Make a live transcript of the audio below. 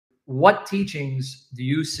what teachings do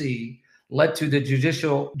you see led to the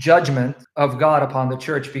judicial judgment of God upon the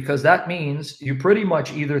church? Because that means you pretty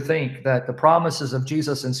much either think that the promises of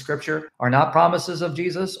Jesus in Scripture are not promises of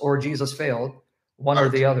Jesus, or Jesus failed, one or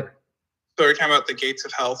the other. So we're talking about the gates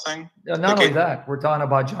of hell thing? Not only that, we're talking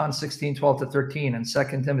about John 16, 12 to 13, and 2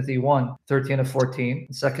 Timothy 1, 13 to 14,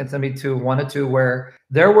 and 2 Timothy 2, 1 to 2, where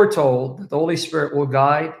there we're told that the Holy Spirit will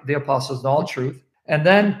guide the apostles in all truth. And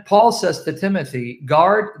then Paul says to Timothy,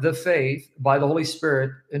 guard the faith by the Holy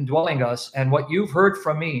Spirit indwelling us, and what you've heard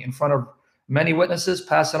from me in front of many witnesses,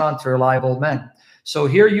 pass it on to reliable men. So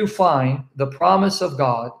here you find the promise of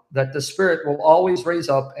God that the Spirit will always raise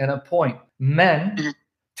up and appoint men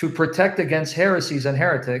to protect against heresies and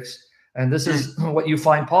heretics. And this is what you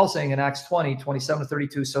find Paul saying in Acts 20, 27 to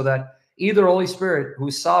 32, so that either Holy Spirit,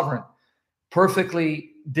 who's sovereign,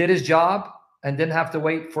 perfectly did his job and didn't have to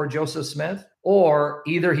wait for Joseph Smith, or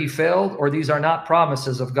either he failed, or these are not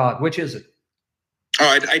promises of God. Which is it?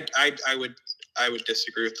 Oh, I would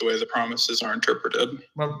disagree with the way the promises are interpreted.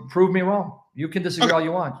 Well, prove me wrong. You can disagree all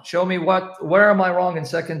you want. Show me where am I wrong in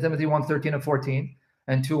 2 Timothy 1, 13 and 14,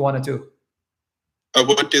 and 2, 1 and 2.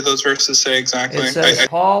 What do those verses say exactly? It says,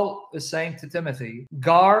 Paul is saying to Timothy,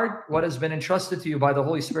 guard what has been entrusted to you by the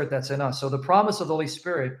Holy Spirit that's in us. So the promise of the Holy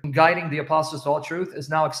Spirit guiding the apostles to all truth is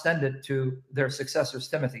now extended to their successors,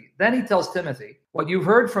 Timothy. Then he tells Timothy, what you've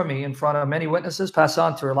heard from me in front of many witnesses, pass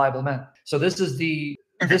on to reliable men. So this is the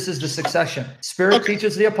succession. Spirit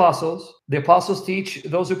teaches the apostles teach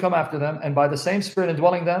those who come after them, and by the same Spirit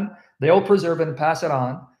indwelling them, they'll preserve it and pass it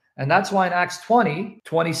on. And that's why in Acts 20,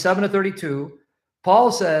 27 to 32,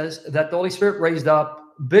 Paul says that the Holy Spirit raised up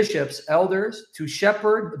bishops, elders, to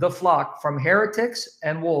shepherd the flock from heretics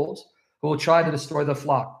and wolves who will try to destroy the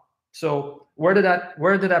flock. So where did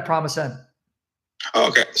that promise end? Oh,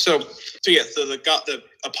 okay. So the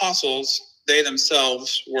apostles, they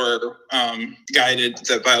themselves were guided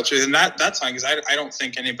by all truth, and that's fine, because I don't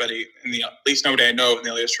think anybody at least nobody I know in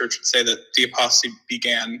the earliest church would say that the apostasy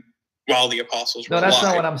began while the apostles were alive. No, that's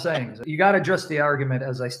not what I'm saying. You got to address the argument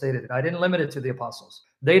as I stated it. I didn't limit it to the apostles.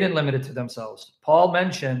 They didn't limit it to themselves. Paul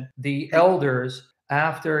mentioned the elders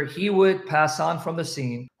after he would pass on from the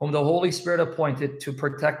scene, whom the Holy Spirit appointed to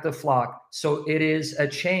protect the flock. So it is a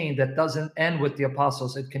chain that doesn't end with the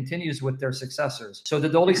apostles. It continues with their successors. So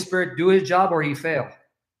did the Holy Spirit do his job, or he failed?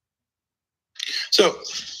 So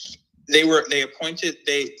the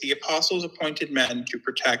apostles appointed men to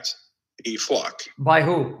protect the flock. By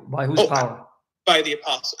who? By whose power? By the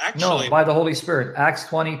apostles. Actually, no, by the Holy Spirit. Acts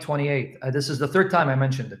 20, 28. This is the third time I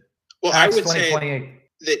mentioned it. Well, Acts I would 20, say 28.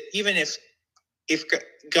 that even if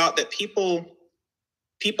God, that people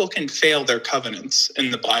can fail their covenants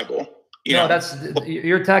in the Bible.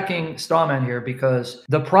 You're attacking strawman here, because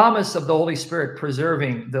the promise of the Holy Spirit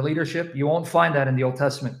preserving the leadership, you won't find that in the Old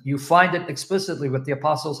Testament. You find it explicitly with the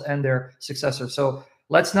apostles and their successors. So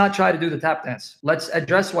let's not try to do the tap dance. Let's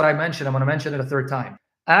address what I mentioned. I'm going to mention it a third time.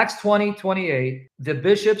 Acts 20, 28, the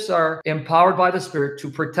bishops are empowered by the Spirit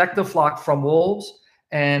to protect the flock from wolves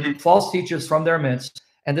and false teachers from their midst.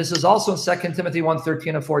 And this is also in 2 Timothy 1,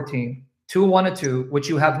 13 and 14, 2, 1 and 2, which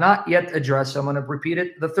you have not yet addressed. So I'm going to repeat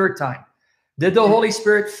it the third time. Did the Holy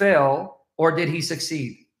Spirit fail, or did he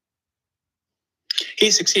succeed?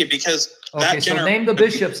 He succeeded, because so name the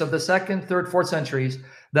bishops of the 2nd, 3rd, 4th centuries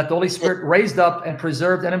that the Holy Spirit raised up and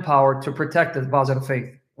preserved and empowered to protect the deposit of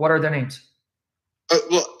faith. What are their names?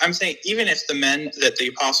 Well, I'm saying even if the men that the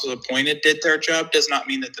apostles appointed did their job, does not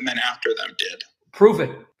mean that the men after them did. Prove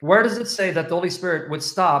it. Where does it say that the Holy Spirit would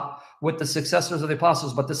stop with the successors of the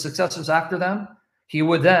apostles, but the successors after them, he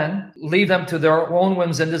would then leave them to their own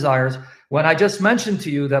whims and desires? When I just mentioned to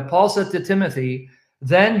you that Paul said to Timothy,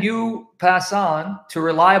 then you pass on to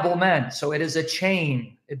reliable men. So it is a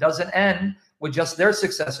chain. It doesn't end with just their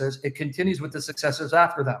successors. It continues with the successors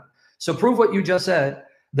after them. So prove what you just said,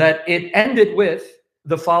 that it ended with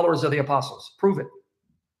the followers of the apostles. Prove it.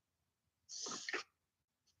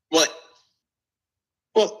 What?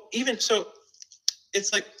 Well, even so,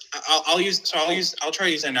 it's like I'll try to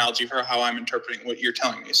use an analogy for how I'm interpreting what you're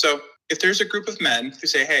telling me. So if there's a group of men who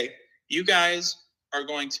say, hey, you guys are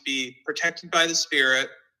going to be protected by the Spirit,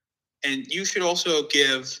 and you also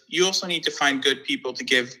need to find good people to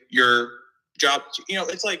give your job to.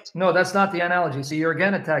 It's like, no, that's not the analogy. See, you're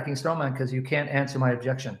again attacking Strawman because you can't answer my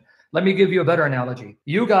objection. Let me give you a better analogy.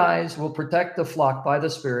 You guys will protect the flock by the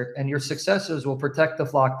Spirit, and your successors will protect the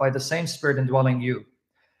flock by the same Spirit indwelling you.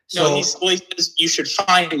 So, no, he says you should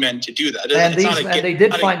find men to do that. And they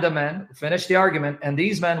did find the men, finish the argument, and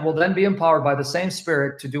these men will then be empowered by the same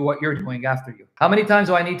Spirit to do what you're doing after you. How many times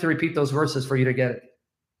do I need to repeat those verses for you to get it?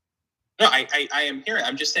 No, I am hearing.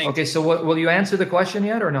 I'm just saying. Okay, so will you answer the question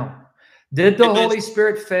yet or no? Did the Holy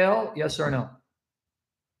Spirit fail? Yes or no?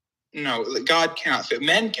 No, God cannot fail.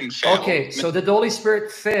 Men can fail. Okay, so did the Holy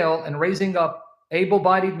Spirit fail in raising up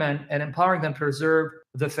able-bodied men and empowering them to preserve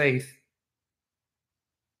the faith?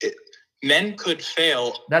 Men could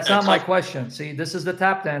fail. That's not my question. See, this is the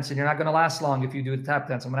tap dance, and you're not going to last long if you do the tap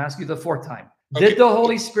dance. I'm going to ask you the fourth time. Okay. Did the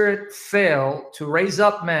Holy Spirit fail to raise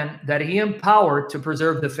up men that he empowered to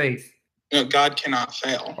preserve the faith? No, God cannot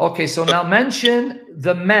fail. Okay, so now mention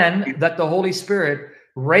the men that the Holy Spirit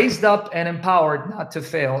raised up and empowered not to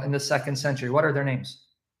fail in the 2nd century. What are their names?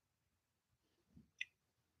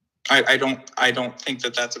 I don't think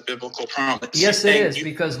that that's a biblical promise. Yes, it is,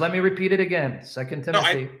 because let me repeat it again. 2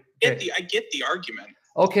 Timothy. No, I get the argument.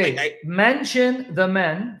 Okay, mention the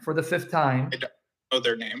men for the 5th time. I don't know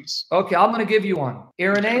their names. Okay, I'm going to give you one.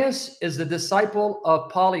 Irenaeus is the disciple of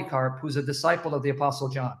Polycarp, who's a disciple of the Apostle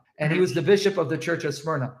John. And he was the bishop of the church of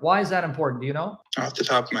Smyrna. Why is that important? Do you know? Off the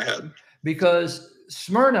top of my head. Because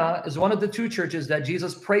Smyrna is one of the 2 churches that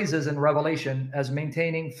Jesus praises in Revelation as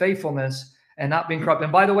maintaining faithfulness and not being corrupt.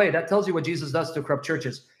 And by the way, that tells you what Jesus does to corrupt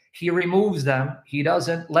churches. He removes them. He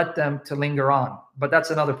doesn't let them to linger on. But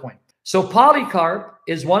that's another point. So Polycarp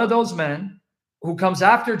is one of those men who comes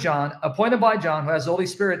after John, appointed by John, who has the Holy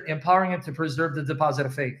Spirit empowering him to preserve the deposit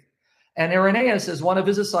of faith. And Irenaeus is one of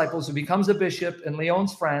his disciples who becomes a bishop in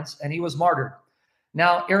Lyons, France, and he was martyred.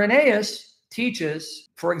 Now, Irenaeus teaches,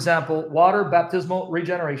 for example, water baptismal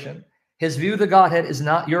regeneration. His view of the Godhead is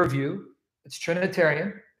not your view. It's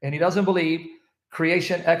Trinitarian, and he doesn't believe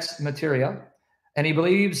creation ex materia, and he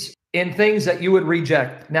believes in things that you would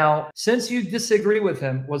reject. Now, since you disagree with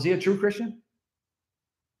him, was he a true Christian?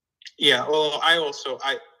 Yeah, well,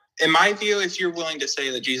 in my view, if you're willing to say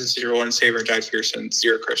that Jesus is your Lord and Savior and died for your sins,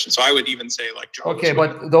 you're a Christian. So I would even say like John. Okay,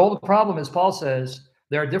 but the whole problem is Paul says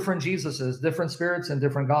there are different Jesuses, different spirits, and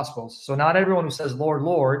different gospels. So not everyone who says, Lord,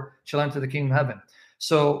 Lord, shall enter the kingdom of heaven.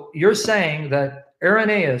 So you're saying that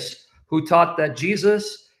Irenaeus, who taught that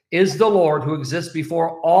Jesus is the Lord who exists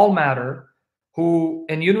before all matter, who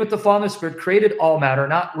in union with the Father and Spirit created all matter,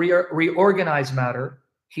 not reorganized matter,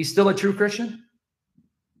 he's still a true Christian?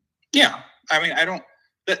 Yeah. I mean, I don't,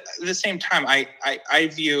 but at the same time, I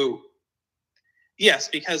view, yes,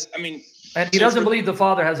 because, I mean. And he doesn't believe the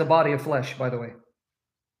Father has a body of flesh, by the way.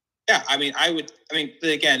 Yeah, I mean, but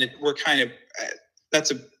again, we're kind of,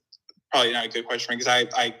 that's probably not a good question because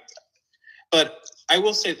but I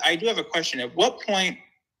will say, I do have a question. At what point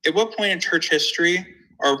in church history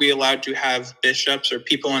are we allowed to have bishops or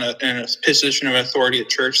people in a position of authority at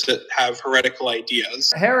church that have heretical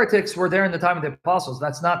ideas? Heretics were there in the time of the apostles.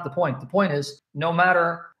 That's not the point. The point is, no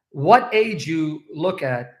matter what age you look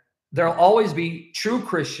at, there'll always be true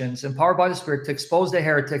Christians empowered by the Spirit to expose the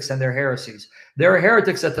heretics and their heresies. There are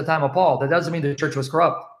heretics at the time of Paul. That doesn't mean the church was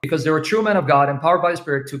corrupt, because there were true men of God empowered by the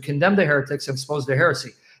Spirit to condemn the heretics and expose their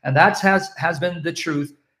heresy. And that has been the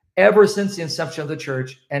truth ever since the inception of the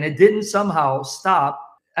church. And it didn't somehow stop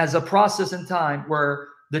as a process in time where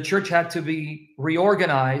the church had to be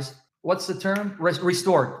reorganized. What's the term?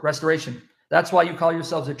 Restored, restoration. That's why you call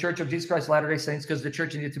yourselves the Church of Jesus Christ of Latter-day Saints, because the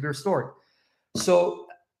church needed to be restored. So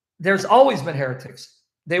there's always been heretics.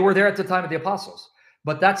 They were there at the time of the apostles.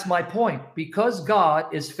 But that's my point. Because God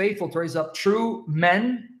is faithful to raise up true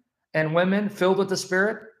men and women filled with the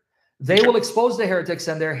Spirit, they will expose the heretics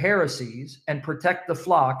and their heresies and protect the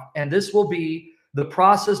flock. And this will be the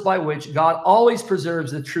process by which God always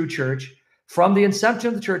preserves the true church from the inception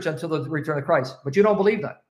of the church until the return of Christ. But you don't believe that.